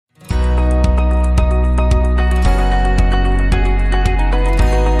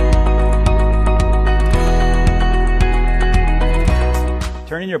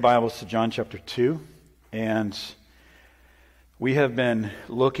your Bibles to John chapter 2, and we have been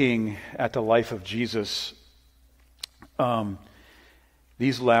looking at the life of Jesus. Today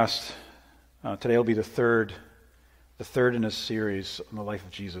will be the third in a series on the life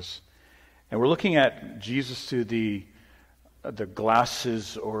of Jesus, and we're looking at Jesus through the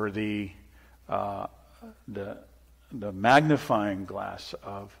glasses or the magnifying glass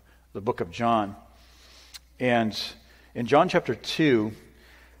of the book of John, and in John chapter 2.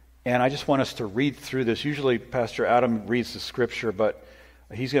 And I just want us to read through this. Usually Pastor Adam reads the scripture, but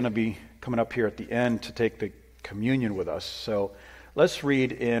he's going to be coming up here at the end to take the communion with us. So let's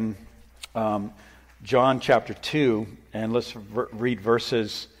read in John chapter 2, and let's read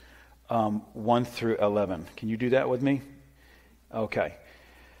verses 1 through 11. Can you do that with me? Okay.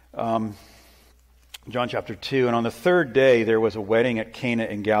 John chapter 2, and on the third day there was a wedding at Cana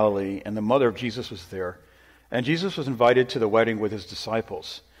in Galilee, and the mother of Jesus was there. And Jesus was invited to the wedding with his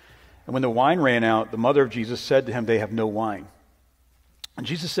disciples. And when the wine ran out, the mother of Jesus said to him, "They have no wine." And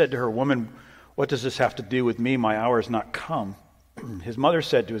Jesus said to her, "Woman, what does this have to do with me? My hour has not come." His mother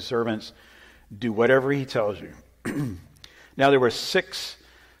said to his servants, "Do whatever he tells you." Now there were 6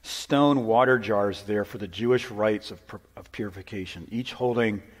 stone water jars there for the Jewish rites of purification, each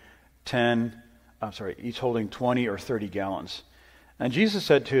holding 20 or 30 gallons. And Jesus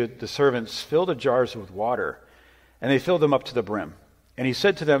said to the servants, "Fill the jars with water." And they filled them up to the brim. And he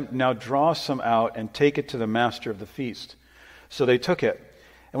said to them, "Now draw some out and take it to the master of the feast." So they took it.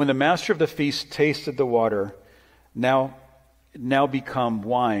 And when the master of the feast tasted the water, now become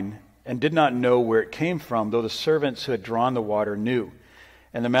wine, and did not know where it came from, though the servants who had drawn the water knew.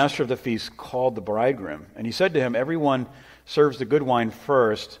 And the master of the feast called the bridegroom. And he said to him, "Everyone serves the good wine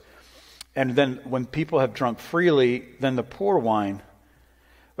first, and then when people have drunk freely, then the poor wine.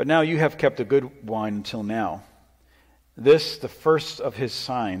 But now you have kept the good wine until now." This, the first of his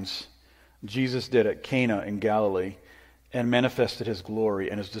signs, Jesus did at Cana in Galilee, and manifested his glory,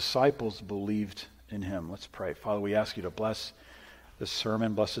 and his disciples believed in him. Let's pray. Father, we ask you to bless this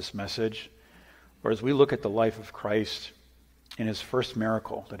sermon, bless this message, or as we look at the life of Christ in his first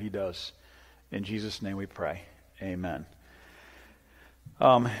miracle that he does. In Jesus' name we pray. Amen.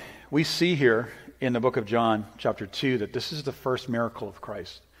 We see here in the book of John, chapter 2, that this is the first miracle of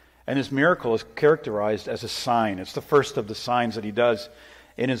Christ. And this miracle is characterized as a sign. It's the first of the signs that he does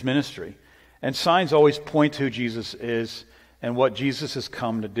in his ministry. And signs always point to who Jesus is and what Jesus has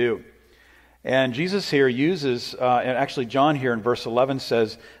come to do. And Jesus here uses, and actually John here in verse 11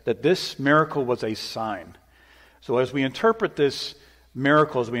 says that this miracle was a sign. So as we interpret this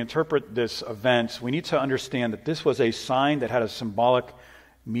miracle, as we interpret this event, we need to understand that this was a sign that had a symbolic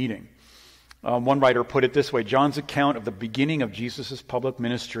meaning. One writer put it this way: John's account of the beginning of Jesus' public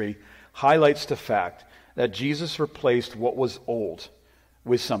ministry highlights the fact that Jesus replaced what was old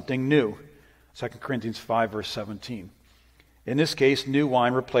with something new. 2 Corinthians 5, verse 17. In this case, new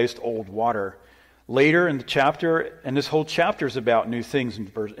wine replaced old water. Later in the chapter, and this whole chapter is about new things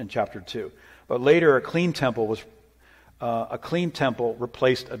in chapter 2, but later a clean temple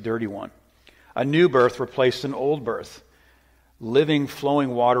replaced a dirty one. A new birth replaced an old birth. Living,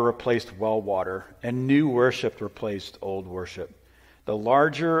 flowing water replaced well water, and new worship replaced old worship. The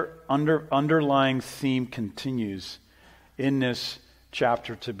larger underlying theme continues in this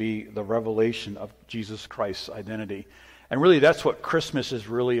chapter to be the revelation of Jesus Christ's identity. And really that's what Christmas is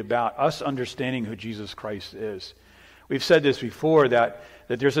really about, us understanding who Jesus Christ is. We've said this before, that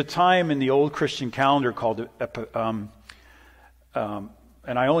there's a time in the old Christian calendar called, and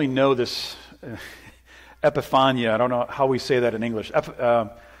I only know this... Epiphania. I don't know how we say that in English.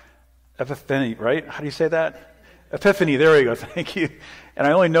 Epiphany, right? How do you say that? Epiphany. There we go. Thank you. And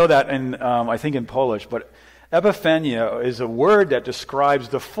I only know that in, I think in Polish. But Epiphania is a word that describes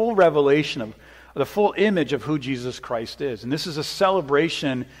the full revelation of the full image of who Jesus Christ is. And this is a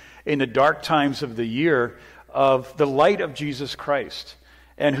celebration in the dark times of the year of the light of Jesus Christ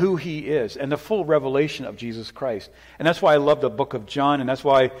and who he is, and the full revelation of Jesus Christ. And that's why I love the book of John, and that's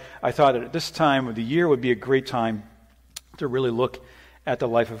why I thought that at this time of the year would be a great time to really look at the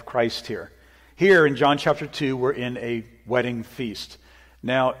life of Christ here. Here in John chapter 2, we're in a wedding feast.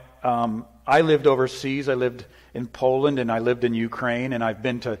 Now, I lived overseas. I lived in Poland, and I lived in Ukraine, and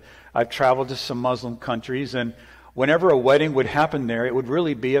I've traveled to some Muslim countries, and whenever a wedding would happen there, it would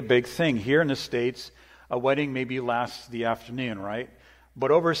really be a big thing. Here in the States, a wedding maybe lasts the afternoon, right? But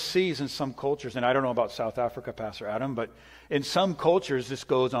overseas in some cultures, and I don't know about South Africa, Pastor Adam, but in some cultures this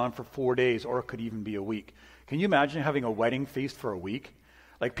goes on for 4 days, or it could even be a week. Can you imagine having a wedding feast for a week?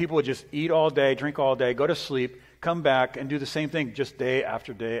 Like people would just eat all day, drink all day, go to sleep, come back and do the same thing just day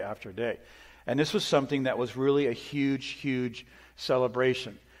after day after day. And this was something that was really a huge, huge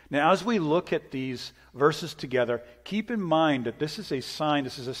celebration. Now, as we look at these verses together, keep in mind that this is a sign,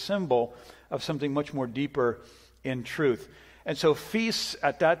 this is a symbol of something much more deeper in truth. And so feasts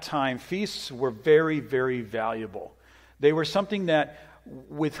at that time, feasts were very, very valuable. They were something that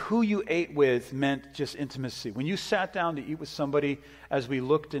with who you ate with meant just intimacy. When you sat down to eat with somebody, as we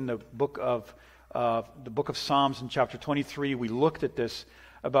looked in the book of Psalms in chapter 23, we looked at this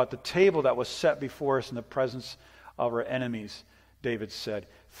about the table that was set before us in the presence of our enemies, David said.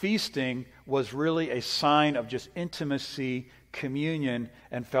 Feasting was really a sign of just intimacy, communion,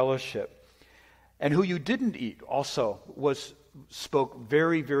 and fellowship. And who you didn't eat also spoke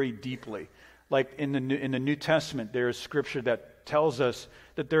very, very deeply. Like in the New Testament, there is scripture that tells us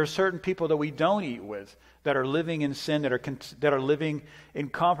that there are certain people that we don't eat with, that are living in sin, that are living in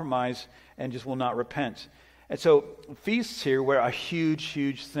compromise, and just will not repent. And so feasts here were a huge,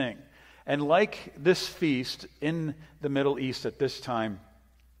 huge thing. And like this feast in the Middle East at this time,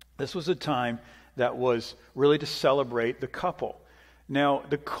 this was a time that was really to celebrate the couple. Now,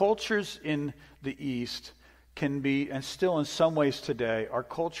 the cultures in the East can be, and still in some ways today, are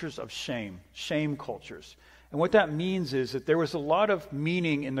cultures of shame cultures. And what that means is that there was a lot of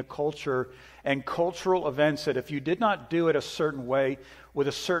meaning in the culture and cultural events that if you did not do it a certain way with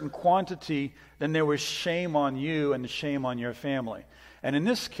a certain quantity, then there was shame on you and shame on your family. And in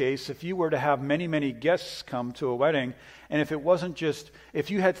this case, if you were to have many, many guests come to a wedding, and if it wasn't just, if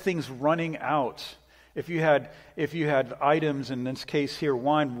you had things running out, if you had items, in this case here,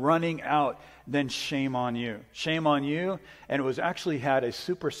 wine running out, then shame on you. Shame on you, and it was actually had a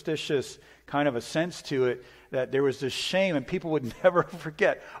superstitious kind of a sense to it, that there was this shame, and people would never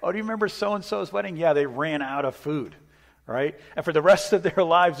forget. Oh, do you remember so-and-so's wedding? Yeah, they ran out of food, right? And for the rest of their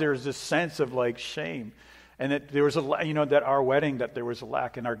lives, there was this sense of like shame. And that there was that our wedding, that there was a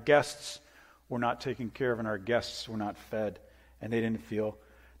lack, and our guests were not taken care of, and our guests were not fed, and they didn't feel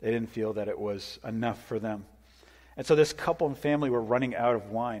that it was enough for them. And so this couple and family were running out of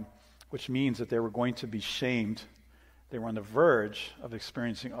wine, which means that they were going to be shamed. They were on the verge of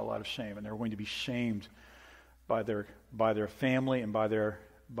experiencing a lot of shame, and they were going to be shamed by their family and by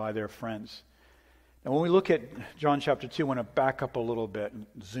their friends. And when we look at John chapter 2, I want to back up a little bit and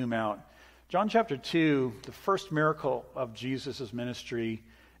zoom out. John chapter 2, the first miracle of Jesus' ministry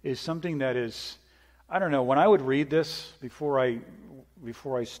is something that is, I don't know, when I would read this, before I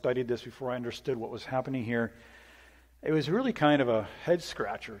studied this, before I understood what was happening here, it was really kind of a head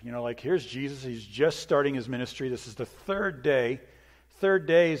scratcher. Like here's Jesus, he's just starting his ministry. This is the third day. Third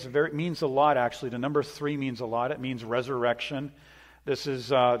day means a lot, actually. The number 3 means a lot. It means resurrection. This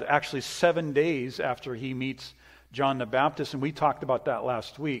is actually 7 days after he meets John the Baptist, and we talked about that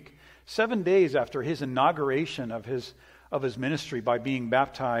last week. 7 days after his inauguration of his ministry by being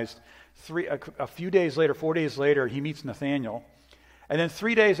baptized, a few days later, 4 days later, he meets Nathanael. And then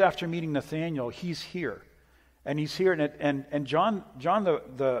 3 days after meeting Nathanael, he's here. And he's here, and John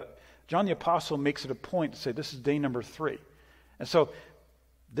the Apostle makes it a point to say this is day number 3. And so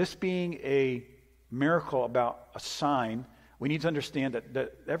this being a miracle about a sign, we need to understand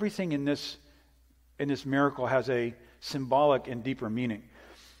that everything in this miracle has a symbolic and deeper meaning.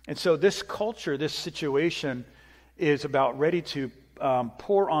 And so this culture, this situation is about ready to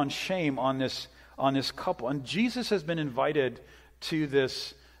pour on shame on this couple. And Jesus has been invited to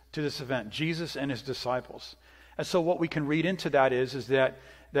this event, Jesus and his disciples. And so what we can read into that is that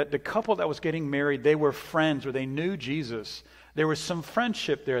the couple that was getting married, they were friends, or they knew Jesus. There was some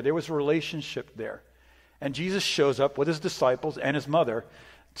friendship there. There was a relationship there. And Jesus shows up with his disciples and his mother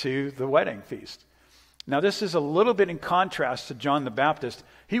to the wedding feast. Now, this is a little bit in contrast to John the Baptist.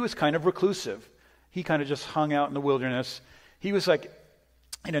 He was kind of reclusive. He kind of just hung out in the wilderness. He was like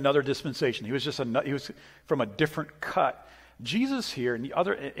in another dispensation. He was from a different cut. Jesus here,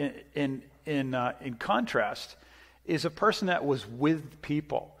 in contrast, is a person that was with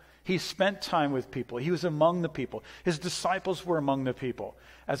people. He spent time with people. He was among the people. His disciples were among the people.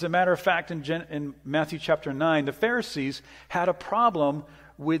 As a matter of fact, in Matthew chapter 9, the Pharisees had a problem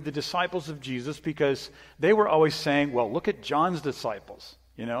with the disciples of Jesus because they were always saying, well, look at John's disciples.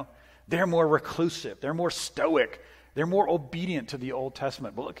 They're more reclusive. They're more stoic. They're more obedient to the Old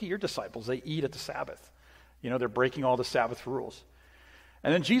Testament. But look at your disciples. They eat at the Sabbath. They're breaking all the Sabbath rules.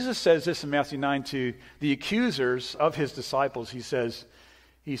 And then Jesus says this in Matthew 9 to the accusers of his disciples. He says,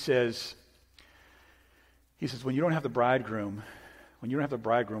 when you don't have the bridegroom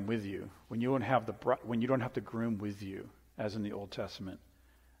with you, when you don't have the groom with you, as in the Old Testament,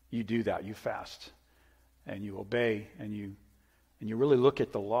 you do that. You fast and you obey and you really look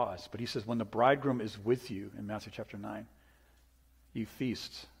at the laws. But he says, when the bridegroom is with you, in Matthew chapter 9, you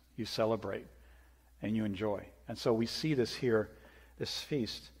feast, you celebrate, and you enjoy. And so we see this here, this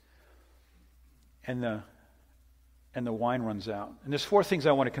feast. and the wine runs out. And there's four things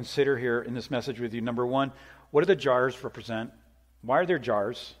I want to consider here in this message with you. Number one, what do the jars represent? Why are there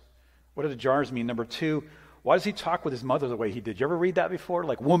jars? What do the jars mean? Number two, why does he talk with his mother the way he did? You ever read that before?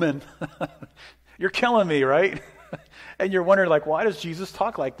 Like, woman, you're killing me, right? And you're wondering, like, why does Jesus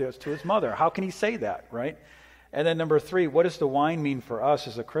talk like this to his mother? How can he say that, right? And then number three, what does the wine mean for us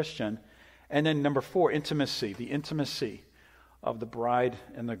as a Christian? And then number four, intimacy, the intimacy of the bride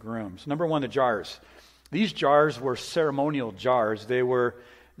and the groom. So number one, the jars. These jars were ceremonial jars. They were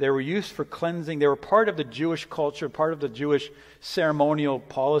used for cleansing. They were part of the Jewish culture, part of the Jewish ceremonial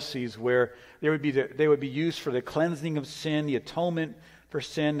policies, where they would be used for the cleansing of sin, the atonement for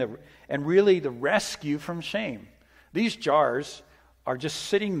sin, and really the rescue from shame. These jars are just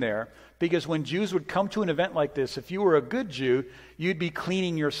sitting there because when Jews would come to an event like this, if you were a good Jew, you'd be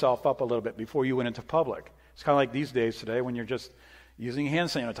cleaning yourself up a little bit before you went into public. It's kind of like these days today when you're just using hand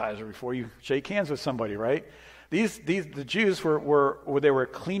sanitizer before you shake hands with somebody, right? The Jews were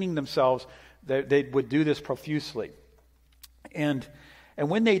cleaning themselves. They would do this profusely, and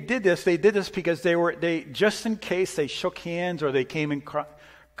when they did this because they just in case they shook hands or they came in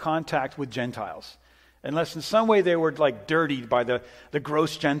contact with Gentiles, unless in some way they were like dirtied by the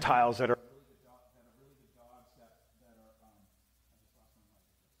gross Gentiles that are really the dogs that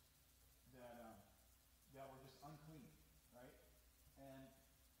were just unclean, right?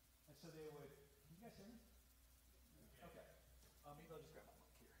 And so they would. Can you guys hear me? Okay. Maybe I'll just grab my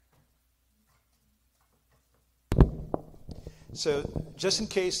mic here. So just in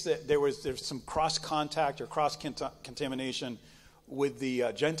case that there's some cross contact or cross contamination with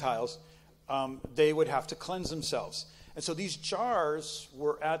the Gentiles, they would have to cleanse themselves. And so these jars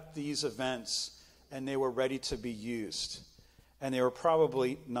were at these events, and they were ready to be used. And they were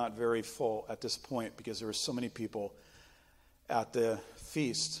probably not very full at this point because there were so many people at the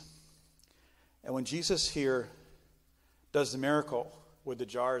feast. And when Jesus here does the miracle with the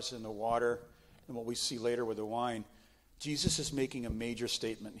jars and the water and what we see later with the wine, Jesus is making a major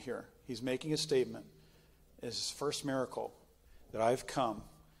statement here. He's making a statement. It's his first miracle that I've come,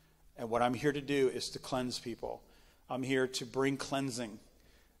 and what I'm here to do is to cleanse people. I'm here to bring cleansing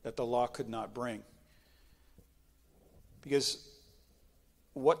that the law could not bring. Because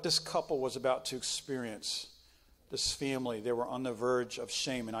what this couple was about to experience, this family, they were on the verge of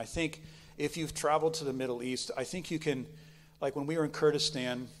shame. And I think if you've traveled to the Middle East, I think you can, like when we were in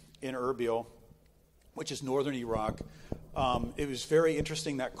Kurdistan, in Erbil, which is northern Iraq, it was very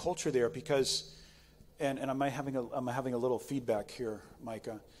interesting, that culture there, because, and I'm having a little feedback here,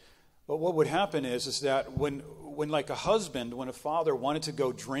 Micah. But what would happen is that when like a husband, when a father wanted to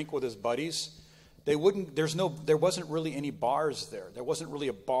go drink with his buddies, there wasn't really any bars there. There wasn't really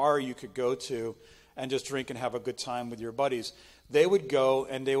a bar you could go to and just drink and have a good time with your buddies. They would go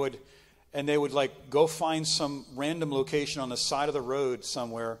and they would like go find some random location on the side of the road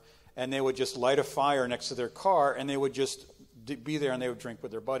somewhere, and they would just light a fire next to their car, and they would just be there and they would drink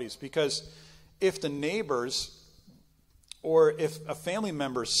with their buddies. Because if the neighbors or if a family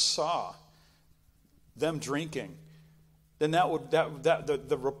member saw them drinking, then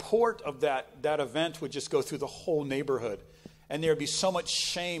the report of that event would just go through the whole neighborhood, and there would be so much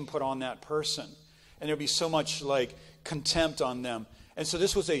shame put on that person, and there would be so much like contempt on them. And so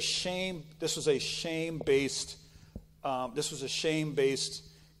this was a shame-based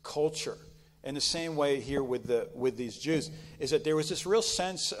culture. In the same way here with these Jews, is that there was this real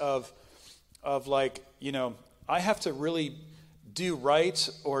sense of like, you know, I have to really do right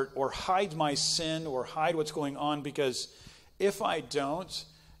or hide my sin or hide what's going on, because if I don't,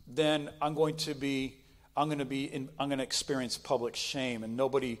 then I'm going to experience public shame, and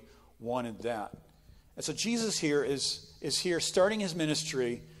nobody wanted that. And so Jesus here is here starting his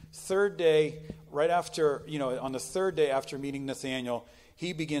ministry, third day, right after, on the third day after meeting Nathanael,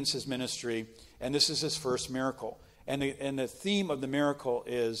 he begins his ministry, and this is his first miracle. And the theme of the miracle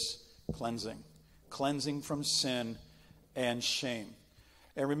is cleansing from sin and shame.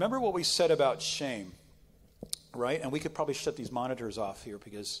 And remember what we said about shame, right? And we could probably shut these monitors off here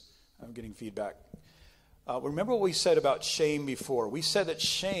because I'm getting feedback. Remember what we said about shame before. We said that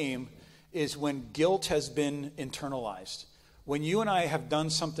shame is when guilt has been internalized. When you and I have done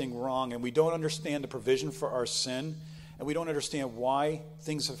something wrong and we don't understand the provision for our sin, and we don't understand why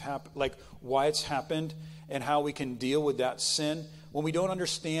things have happened, like why it's happened and how we can deal with that sin, when we don't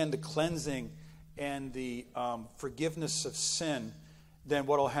understand the cleansing and the forgiveness of sin, then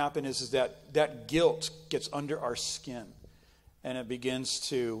what will happen is that guilt gets under our skin, and it begins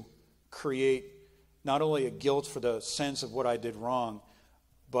to create not only a guilt for the sense of what I did wrong,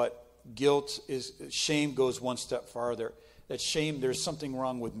 but shame goes one step farther. That shame, there's something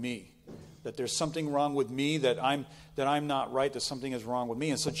wrong with me. that there's something wrong with me, that I'm not right, that something is wrong with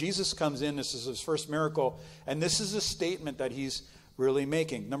me. And so Jesus comes in. This is his first miracle, and this is a statement that he's really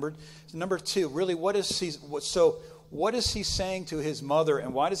making. Number two, really, what is he saying to his mother,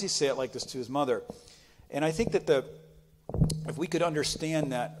 and why does he say it like this to his mother? And I think that if we could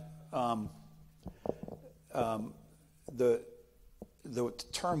understand that, the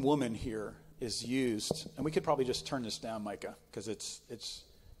term woman here is used, and we could probably just turn this down, Micah, because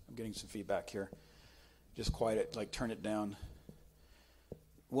I'm getting some feedback here. Just quiet it, like turn it down.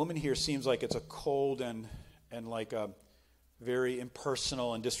 Woman here seems like it's a cold and like a very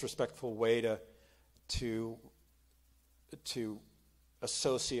impersonal and disrespectful way to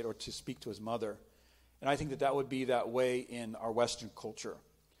associate or to speak to his mother. And I think that would be that way in our Western culture,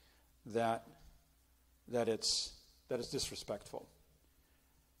 that it's disrespectful.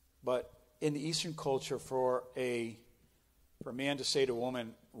 But in the Eastern culture, for a man to say to a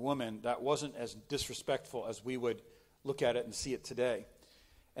woman, that wasn't as disrespectful as we would look at it and see it today.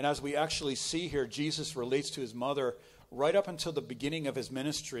 And as we actually see here, Jesus relates to his mother right up until the beginning of his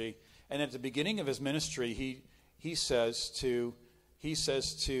ministry. And at the beginning of his ministry, he says to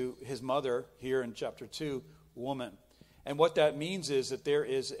his mother here in chapter 2, woman. And what that means is that there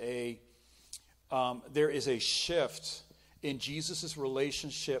is a shift in Jesus'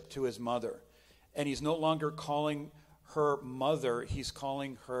 relationship to his mother. And he's no longer calling her mother, he's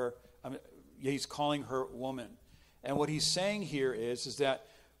calling her woman. And what he's saying here is that,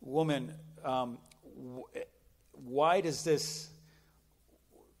 woman, why is this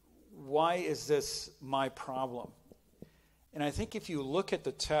my problem? And I think if you look at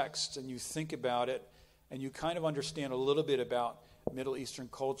the text and you think about it and you kind of understand a little bit about Middle Eastern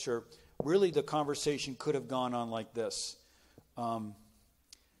culture, really the conversation could have gone on like this.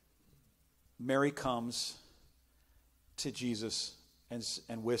 Mary comes to Jesus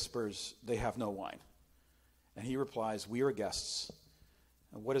and whispers, "They have no wine." And he replies, "We are guests.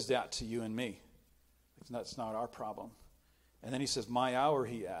 And what is that to you and me? That's not our problem." And then he says, "My hour,"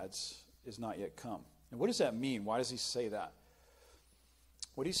 he adds, "is not yet come." And what does that mean? Why does he say that?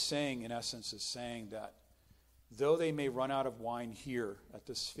 What he's saying, in essence, is saying that though they may run out of wine here at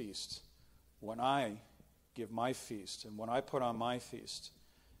this feast, when I give my feast and when I put on my feast,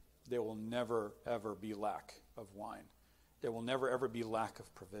 there will never, ever be lack of wine. There will never, ever be lack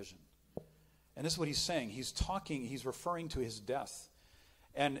of provision. And this is what he's saying. He's referring to his death.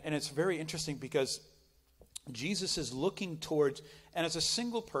 And it's very interesting because Jesus is looking towards, and as a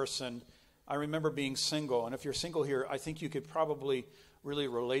single person, I remember being single, and if you're single here, I think you could probably really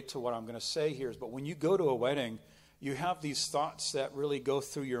relate to what I'm going to say here. But when you go to a wedding, you have these thoughts that really go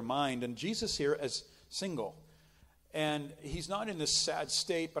through your mind. And Jesus here is single. And he's not in this sad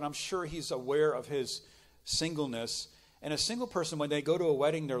state, but I'm sure he's aware of his singleness. And a single person, when they go to a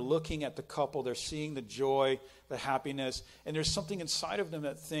wedding, they're looking at the couple, they're seeing the joy, the happiness, and there's something inside of them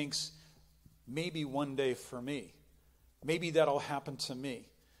that thinks, maybe one day for me. Maybe that'll happen to me.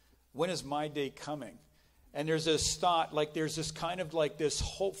 When is my day coming? And there's this thought, like there's this kind of like this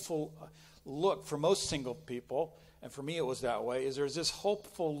hopeful look for most single people, and for me it was that way, is there's this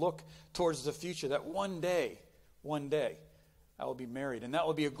hopeful look towards the future that one day, I will be married, and that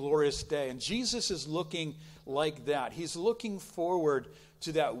will be a glorious day. And Jesus is looking like that. He's looking forward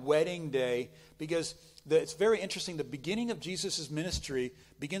to that wedding day because it's very interesting. The beginning of Jesus' ministry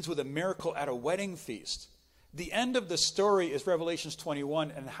begins with a miracle at a wedding feast. The end of the story is Revelation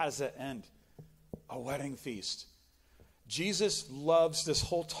 21, and it has that end. A wedding feast. Jesus loves this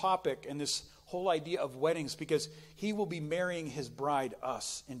whole topic and this whole idea of weddings because he will be marrying his bride,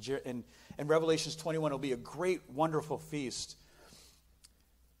 us. In Revelation 21, it will be a great, wonderful feast.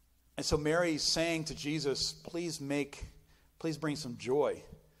 And so Mary's saying to Jesus, please bring some joy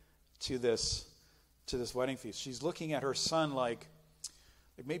to this wedding feast. She's looking at her son like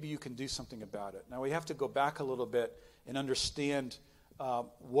maybe you can do something about it. Now we have to go back a little bit and understand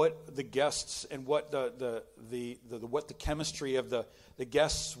what the guests and what the chemistry of the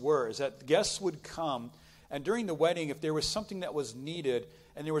guests were. Is that guests would come, and during the wedding, if there was something that was needed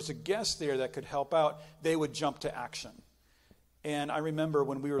and there was a guest there that could help out, they would jump to action. And I remember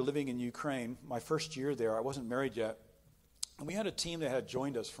when we were living in Ukraine, my first year there, I wasn't married yet, and we had a team that had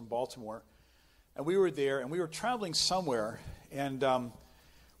joined us from Baltimore, and we were there, and we were traveling somewhere, and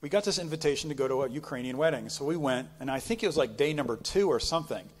we got this invitation to go to a Ukrainian wedding. So we went, and I think it was like day number 2 or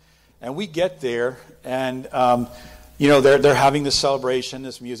something. And we get there, and they're having this celebration,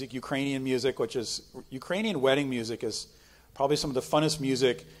 this music, Ukrainian music, Ukrainian wedding music is probably some of the funnest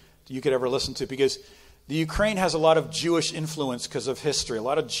music you could ever listen to because the Ukraine has a lot of Jewish influence because of history. A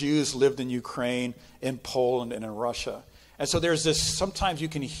lot of Jews lived in Ukraine, in Poland, and in Russia. And so there's this, sometimes you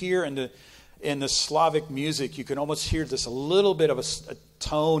can hear in the Slavic music, you can almost hear this a little bit of a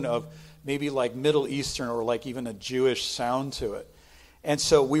tone of maybe like Middle Eastern or like even a Jewish sound to it. And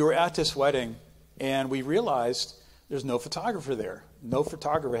so we were at this wedding, and we realized there's no photographer there. No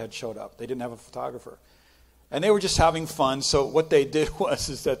photographer had showed up. They didn't have a photographer. And they were just having fun. So what they did was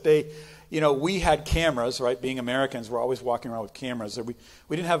is that they, we had cameras, right? Being Americans, we're always walking around with cameras. We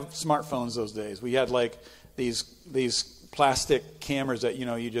didn't have smartphones those days. We had like these plastic cameras that,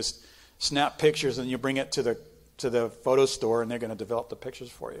 you just snap pictures and you bring it to the photo store, and they're going to develop the pictures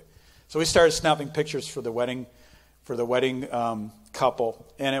for you. So we started snapping pictures for the wedding couple,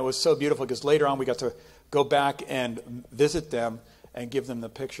 and it was so beautiful because later on we got to go back and visit them and give them the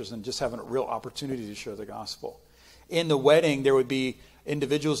pictures and just having a real opportunity to share the gospel. In the wedding, there would be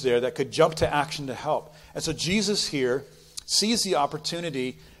individuals there that could jump to action to help. And so Jesus here sees the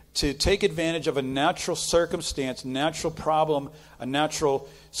opportunity to take advantage of a natural circumstance, natural problem, a natural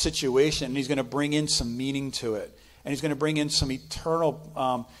situation, and he's going to bring in some meaning to it. And he's going to bring in some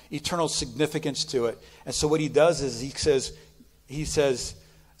eternal significance to it. And so what he does is he says,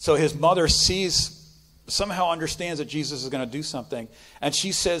 so his mother somehow understands that Jesus is going to do something. And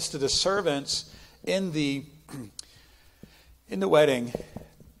she says to the servants in the wedding,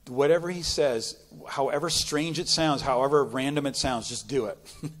 whatever he says, however strange it sounds, however random it sounds, just do it.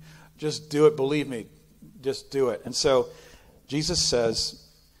 Just do it, believe me. Just do it. And so Jesus says,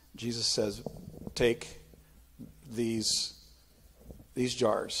 take these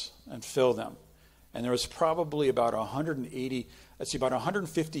jars and fill them. And there was probably about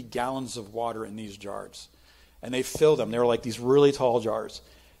 150 gallons of water in these jars. And they filled them. They were like these really tall jars.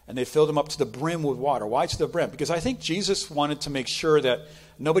 And they filled them up to the brim with water. Why to the brim? Because I think Jesus wanted to make sure that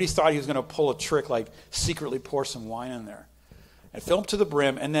nobody thought he was going to pull a trick like secretly pour some wine in there. And fill them to the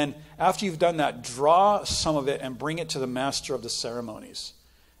brim. And then after you've done that, draw some of it and bring it to the master of the ceremonies.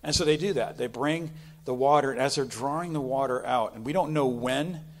 And so they do that. They bring the water, and as they're drawing the water out, and we don't know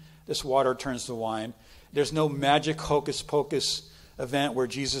when this water turns to wine. There's no magic hocus pocus event where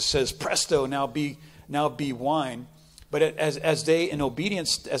Jesus says, presto, now be wine. But as they, in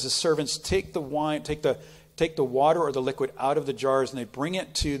obedience, as the servants take the wine, take the water or the liquid out of the jars, and they bring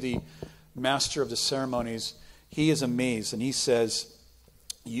it to the master of the ceremonies, he is amazed. And he says,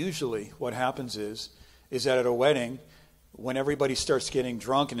 usually what happens is that at a wedding, when everybody starts getting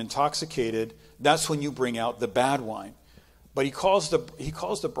drunk and intoxicated, that's when you bring out the bad wine. But he calls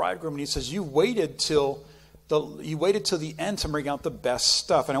the bridegroom and he says, you waited till the end to bring out the best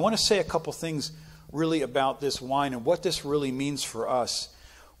stuff. And I want to say a couple things really about this wine and what this really means for us.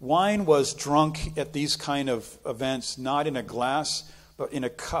 Wine was drunk at these kind of events, not in a glass, but in a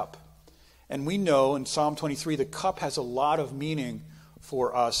cup. And we know in Psalm 23, the cup has a lot of meaning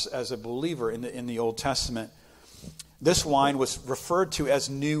for us as a believer in the Old Testament. This wine was referred to as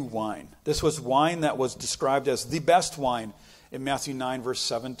new wine. This was wine that was described as the best wine in Matthew 9, verse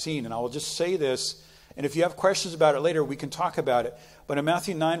 17. And I will just say this, and if you have questions about it later, we can talk about it. But in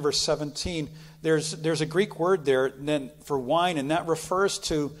Matthew 9, verse 17, there's a Greek word there then for wine, and that refers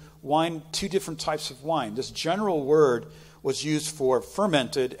to wine, two different types of wine. This general word was used for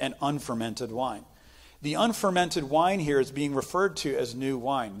fermented and unfermented wine. The unfermented wine here is being referred to as new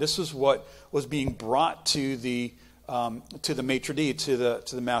wine. This is what was being brought to the maitre d', to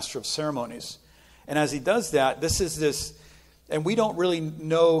the master of ceremonies. And as he does that, and we don't really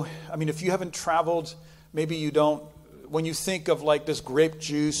know, I mean, if you haven't traveled, maybe you don't, when you think of like this grape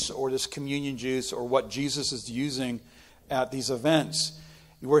juice or this communion juice or what Jesus is using at these events,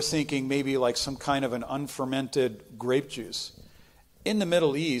 you were thinking maybe like some kind of an unfermented grape juice. In the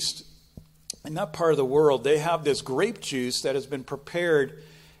Middle East, in that part of the world, they have this grape juice that has been prepared,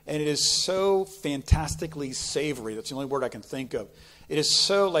 and it is so fantastically savory. That's the only word I can think of. It is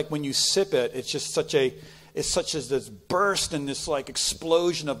so, like when you sip it, it's just such as this burst and this like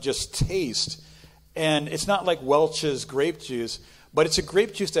explosion of just taste. And it's not like Welch's grape juice, but it's a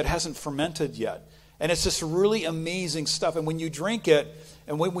grape juice that hasn't fermented yet. And it's just really amazing stuff. And when you drink it,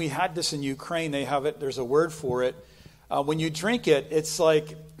 and when we had this in Ukraine, they have it, there's a word for it. When you drink it, it's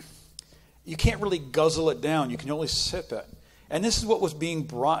like you can't really guzzle it down. You can only sip it. And this is what was being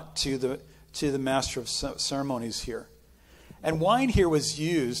brought to the master of ceremonies here. And wine here was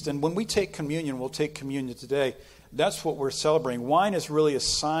used, and when we take communion, we'll take communion today, that's what we're celebrating. Wine is really a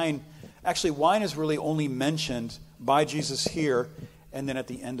sign. Actually, wine is really only mentioned by Jesus here, and then at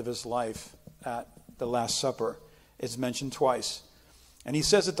the end of his life at the Last Supper. It's mentioned twice. And he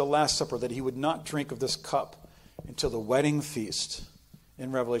says at the Last Supper that he would not drink of this cup until the wedding feast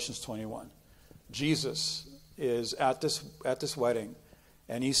in Revelation 21. Jesus is at this wedding,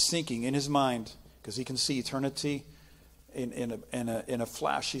 and he's thinking in his mind, because he can see eternity in a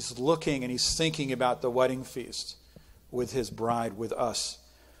flash. He's looking and he's thinking about the wedding feast with his bride, with us.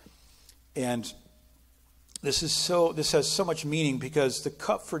 And this has so much meaning, because the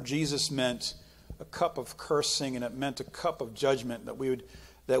cup for Jesus meant a cup of cursing, and it meant a cup of judgment that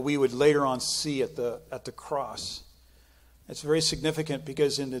we would later on see at the cross. It's very significant,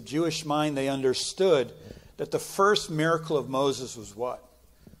 because in the Jewish mind they understood that the first miracle of Moses was what?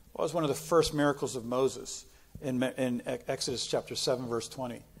 What was one of the first miracles of Moses in Exodus chapter 7 verse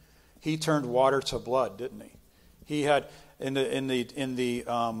 20? He turned water to blood, didn't he? He had in the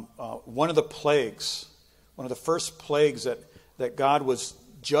one of the plagues, one of the first plagues that God was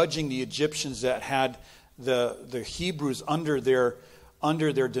judging the Egyptians that had the Hebrews under their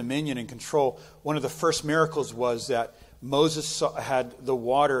dominion and control. One of the first miracles was that Moses had the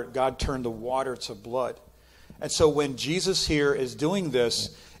water, God turned the water to blood. And so when Jesus here is doing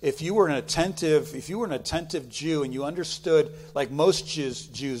this, if you were an attentive Jew and you understood, like most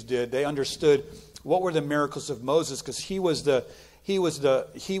Jews did, they understood what were the miracles of Moses, because he was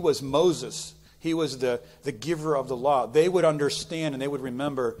Moses. He was the giver of the law. They would understand and they would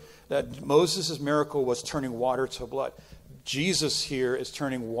remember that Moses' miracle was turning water to blood. Jesus here is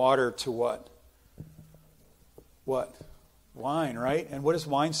turning water to what? What? Wine, right? And what does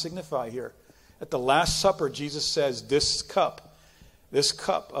wine signify here? At the Last Supper, Jesus says, this cup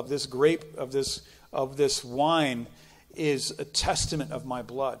of this grape, of this wine is a testament of my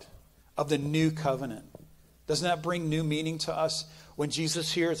blood, of the new covenant. Doesn't that bring new meaning to us? When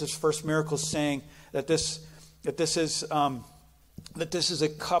Jesus here is his first miracle saying that this is a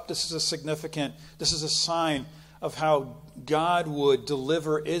cup, this is a sign of how God would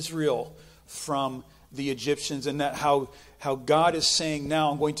deliver Israel from the Egyptians, and that how God is saying,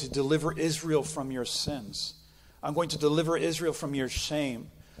 now I'm going to deliver Israel from your sins. I'm going to deliver Israel from your shame.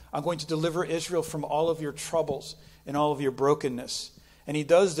 I'm going to deliver Israel from all of your troubles and all of your brokenness. And he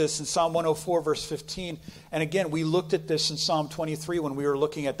does this in Psalm 104, verse 15. And again, we looked at this in Psalm 23 when we were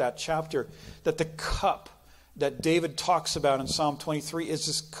looking at that chapter, that the cup that David talks about in Psalm 23 is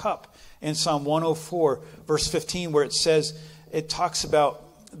this cup in Psalm 104, verse 15, where it talks about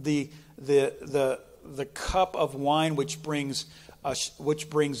the cup of wine which brings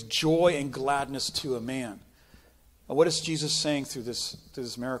joy and gladness to a man. And what is Jesus saying through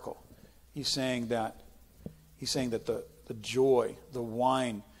this miracle? He's saying that the joy, the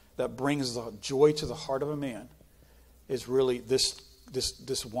wine that brings the joy to the heart of a man is really this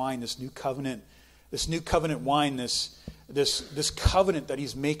wine, this new covenant wine, this covenant that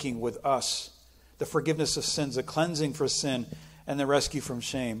he's making with us, the forgiveness of sins, the cleansing for sin, and the rescue from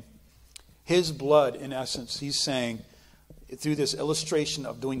shame. His blood, in essence, he's saying, through this illustration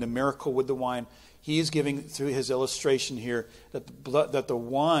of doing the miracle with the wine, he is giving, through his illustration here, that the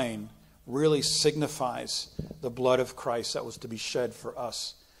wine really signifies the blood of Christ that was to be shed for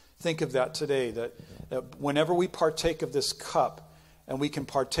us. Think of that today, that whenever we partake of this cup, and we can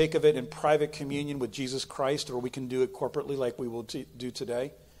partake of it in private communion with Jesus Christ, or we can do it corporately like we will do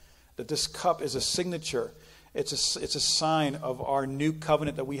today, that this cup is a signature. It's a sign of our new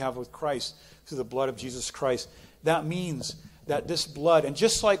covenant that we have with Christ through the blood of Jesus Christ. That means that this blood, and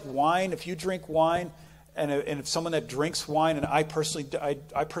just like wine, if you drink wine, and if someone that drinks wine, and I personally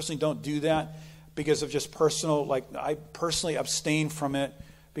don't do that because of just personal, like I personally abstain from it,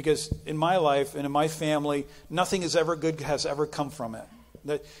 because in my life and in my family, nothing is ever good has ever come from it.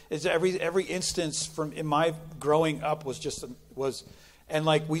 That is every instance from in my growing up was, and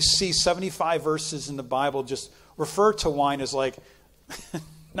like we see 75 verses in the Bible just refer to wine as like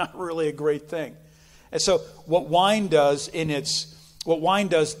not really a great thing. And so what wine does in its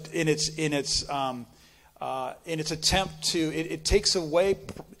attempt to it takes away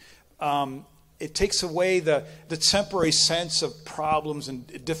the temporary sense of problems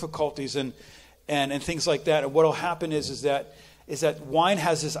and difficulties and things like that. And what will happen is that wine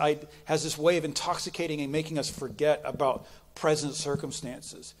has this way of intoxicating and making us forget about present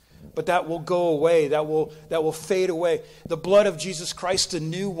circumstances. But that will go away. That will fade away. The blood of Jesus Christ, the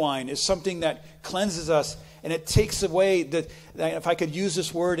new wine, is something that cleanses us, and it takes away that, if I could use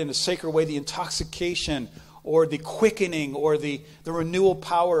this word in a sacred way, the intoxication or the quickening or the renewal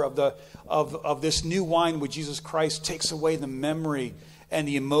power of this new wine with Jesus Christ takes away the memory and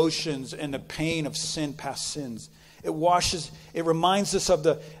the emotions and the pain of sin, past sins. It reminds us of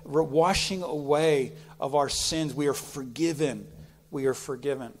the washing away of our sins. We are forgiven. We are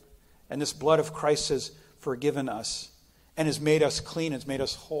forgiven. And this blood of Christ has forgiven us and has made us clean, has made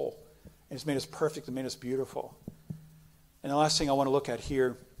us whole, and has made us perfect and made us beautiful. And the last thing I want to look at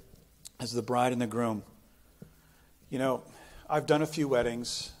here is the bride and the groom. You know, I've done a few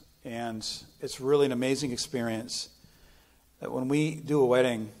weddings, and it's really an amazing experience. that when we do a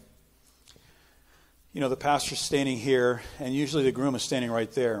wedding, the pastor's standing here, and usually the groom is standing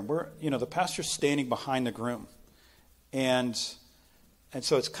right there. The pastor's standing behind the groom. And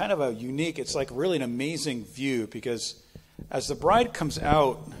so it's kind of it's like really an amazing view, because as the bride comes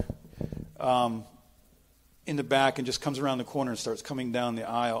out in the back and just comes around the corner and starts coming down the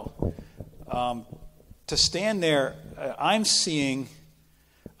aisle, to stand there,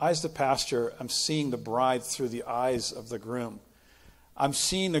 as the pastor, I'm seeing the bride through the eyes of the groom. I'm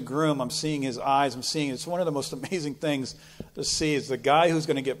seeing the groom, I'm seeing his eyes, it's one of the most amazing things to see is the guy who's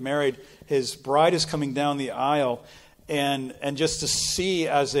going to get married, his bride is coming down the aisle, and just to see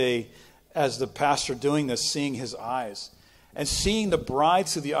as the pastor doing this, seeing his eyes, and seeing the bride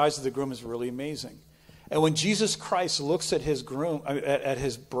through the eyes of the groom is really amazing. And when Jesus Christ looks at his groom, at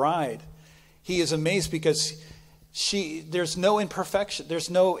his bride, he is amazed because there's no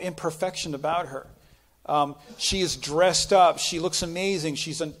imperfection about her. She is dressed up. She looks amazing.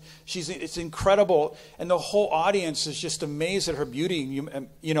 It's incredible. And the whole audience is just amazed at her beauty.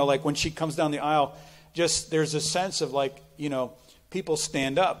 Like when she comes down the aisle, there's a sense of people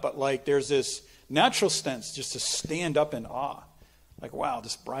stand up, but there's this natural sense just to stand up in awe. Like, wow,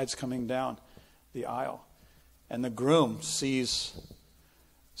 this bride's coming down the aisle. And the groom sees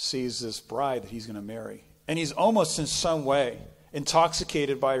this bride that he's going to marry. And he's almost in some way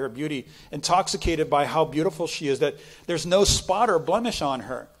intoxicated by her beauty, intoxicated by how beautiful she is, that there's no spot or blemish on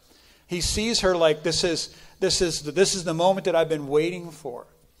her. He sees her like this is the moment that I've been waiting for.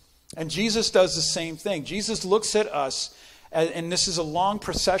 And Jesus does the same thing. Jesus looks at us, and this is a long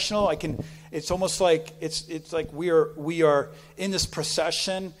processional. It's almost like it's like we are in this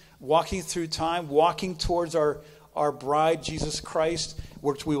procession, walking through time, walking towards our bride, Jesus Christ,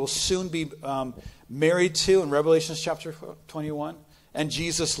 which we will soon be married to in Revelation chapter 21. And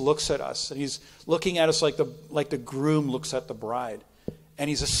Jesus looks at us, and he's looking at us like the groom looks at the bride. And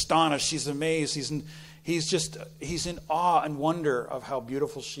he's astonished, he's amazed, he's in awe and wonder of how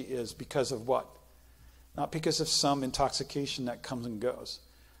beautiful she is, because of what? Not because of some intoxication that comes and goes,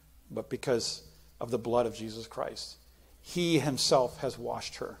 but because of the blood of Jesus Christ. He himself has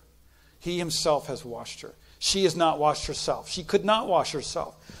washed her. He himself has washed her. She has not washed herself. She could not wash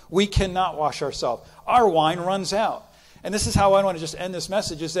herself. We cannot wash ourselves. Our wine runs out. And this is how I want to just end this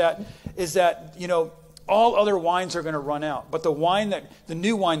message, is that all other wines are going to run out. But the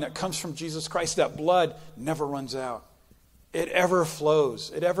new wine that comes from Jesus Christ, that blood never runs out. It ever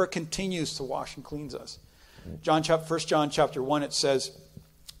flows. It ever continues to wash and cleanse us. 1 John chapter 1, it says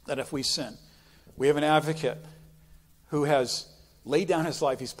that if we sin, we have an advocate who has laid down his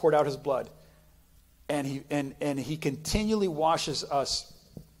life. He's poured out his blood. And he continually washes us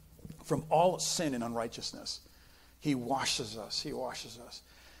from all sin and unrighteousness. He washes us. He washes us.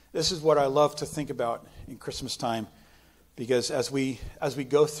 This is what I love to think about in Christmas time, because as we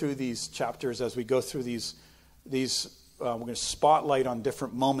go through these chapters, as we go through these we're going to spotlight on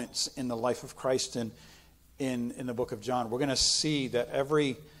different moments in the life of Christ in the book of John. We're going to see that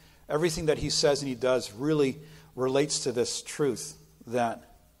everything that he says and he does really relates to this truth that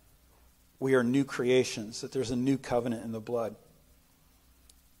we are new creations, that there's a new covenant in the blood.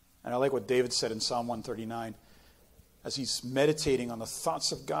 And I like what David said in Psalm 139 as he's meditating on the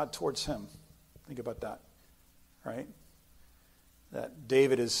thoughts of God towards him. Think about that, right? That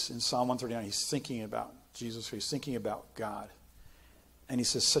David is in Psalm 139, he's thinking about Jesus, he's thinking about God. And he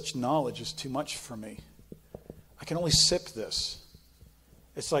says, such knowledge is too much for me. I can only sip this.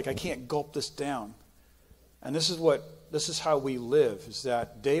 It's like I can't gulp this down. And this is how we live, is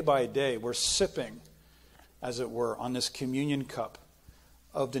that day by day we're sipping, as it were, on this communion cup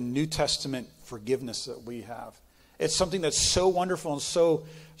of the New Testament forgiveness that we have. It's something that's so wonderful and so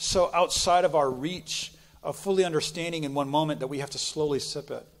outside of our reach of fully understanding in one moment that we have to slowly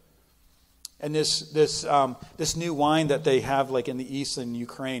sip it. And this new wine that they have, like in the East and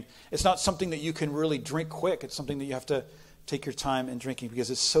Ukraine, it's not something that you can really drink quick. It's something that you have to take your time in drinking,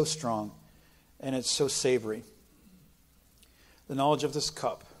 because it's so strong and it's so savory. The knowledge of this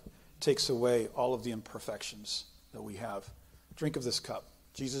cup takes away all of the imperfections that we have. Drink of this cup.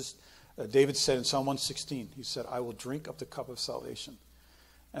 David said in Psalm 116, he said, I will drink of the cup of salvation.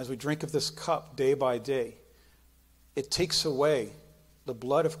 As we drink of this cup day by day, it takes away, the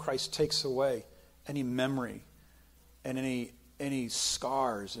blood of Christ takes away any memory and any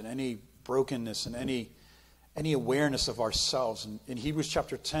scars and any brokenness and any awareness of ourselves. And in Hebrews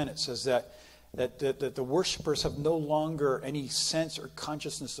chapter 10, it says that the worshipers have no longer any sense or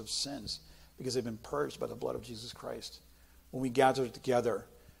consciousness of sins, because they've been purged by the blood of Jesus Christ. When we gather together,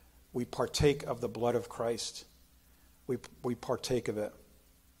 we partake of the blood of Christ. We partake of it.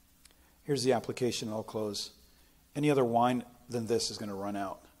 Here's the application, and I'll close. any other wine than this is going to run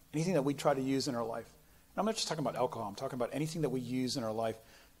out. Anything that we try to use in our life. I'm not just talking about alcohol. I'm talking about anything that we use in our life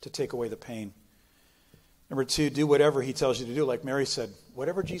to take away the pain. Number 2, do whatever he tells you to do. Like Mary said,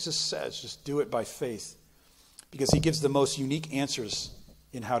 whatever Jesus says, just do it by faith. Because he gives the most unique answers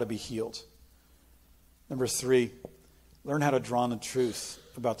in how to be healed. Number 3, learn how to draw on the truth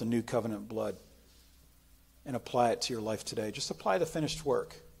about the new covenant blood and apply it to your life today. Just apply the finished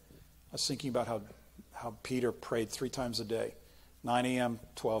work. I was thinking about how Peter prayed 3 times a day, 9 a.m.,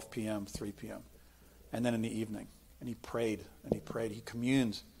 12 p.m., 3 p.m., and then in the evening. And he prayed, and he prayed. He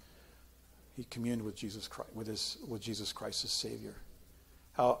communed. He communed with Jesus Christ, with Jesus Christ as Savior.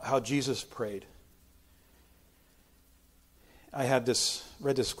 How Jesus prayed. I read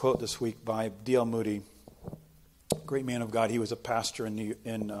this quote this week by D.L. Moody, great man of God. He was a pastor in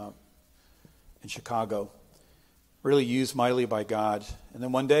Chicago, really used mightily by God. And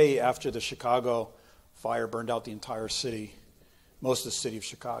then one day after the Chicago fire burned out the entire city, most of the city of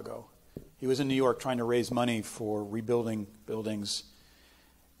Chicago, he was in New York trying to raise money for rebuilding buildings.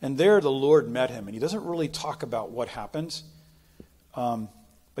 And there the Lord met him. And he doesn't really talk about what happened,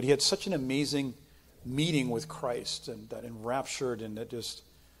 but he had such an amazing meeting with Christ, and that enraptured and that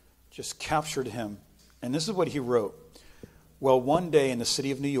just captured him. And this is what he wrote. Well, one day in the city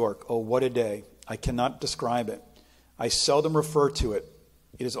of New York, oh, what a day. I cannot describe it. I seldom refer to it.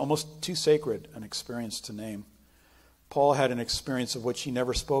 It is almost too sacred an experience to name. Paul had an experience of which he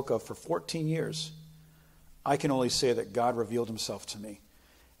never spoke of for 14 years. I can only say that God revealed himself to me.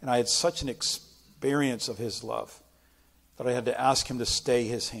 And I had such an experience of his love that I had to ask him to stay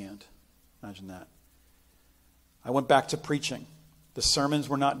his hand. Imagine that. I went back to preaching. The sermons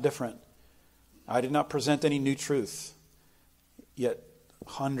were not different. I did not present any new truth. Yet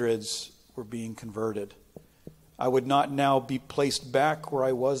hundreds were being converted. I would not now be placed back where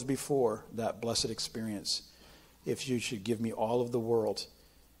I was before that blessed experience. If you should give me all of the world,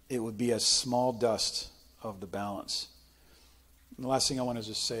 it would be as small dust of the balance. And the last thing I want to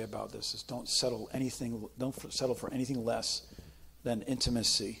just say about this is don't settle for anything less than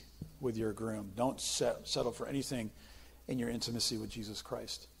intimacy with your groom. Don't settle for anything in your intimacy with Jesus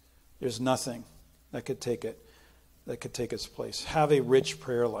Christ. There's nothing that could take its place. Have a rich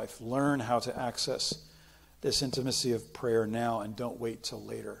prayer life. Learn how to access this intimacy of prayer now, and don't wait till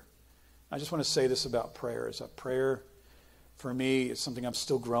later. I just want to say this about prayer, is that prayer, for me, is something I'm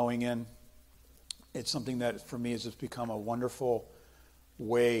still growing in. It's something that, for me, has just become a wonderful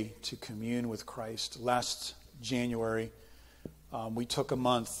way to commune with Christ. Last January, we took a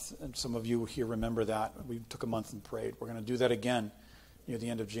month, and some of you here remember that. We took a month and prayed. We're going to do that again near the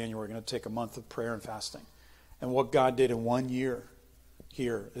end of January. We're going to take a month of prayer and fasting. And what God did in 1 year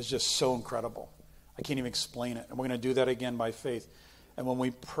here is just so incredible. I can't even explain it. And we're going to do that again by faith. And when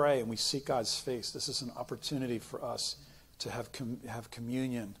we pray and we seek God's face, this is an opportunity for us to have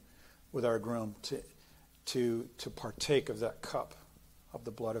communion with our groom, to partake of that cup of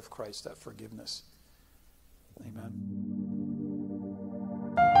the blood of Christ, that forgiveness. Amen.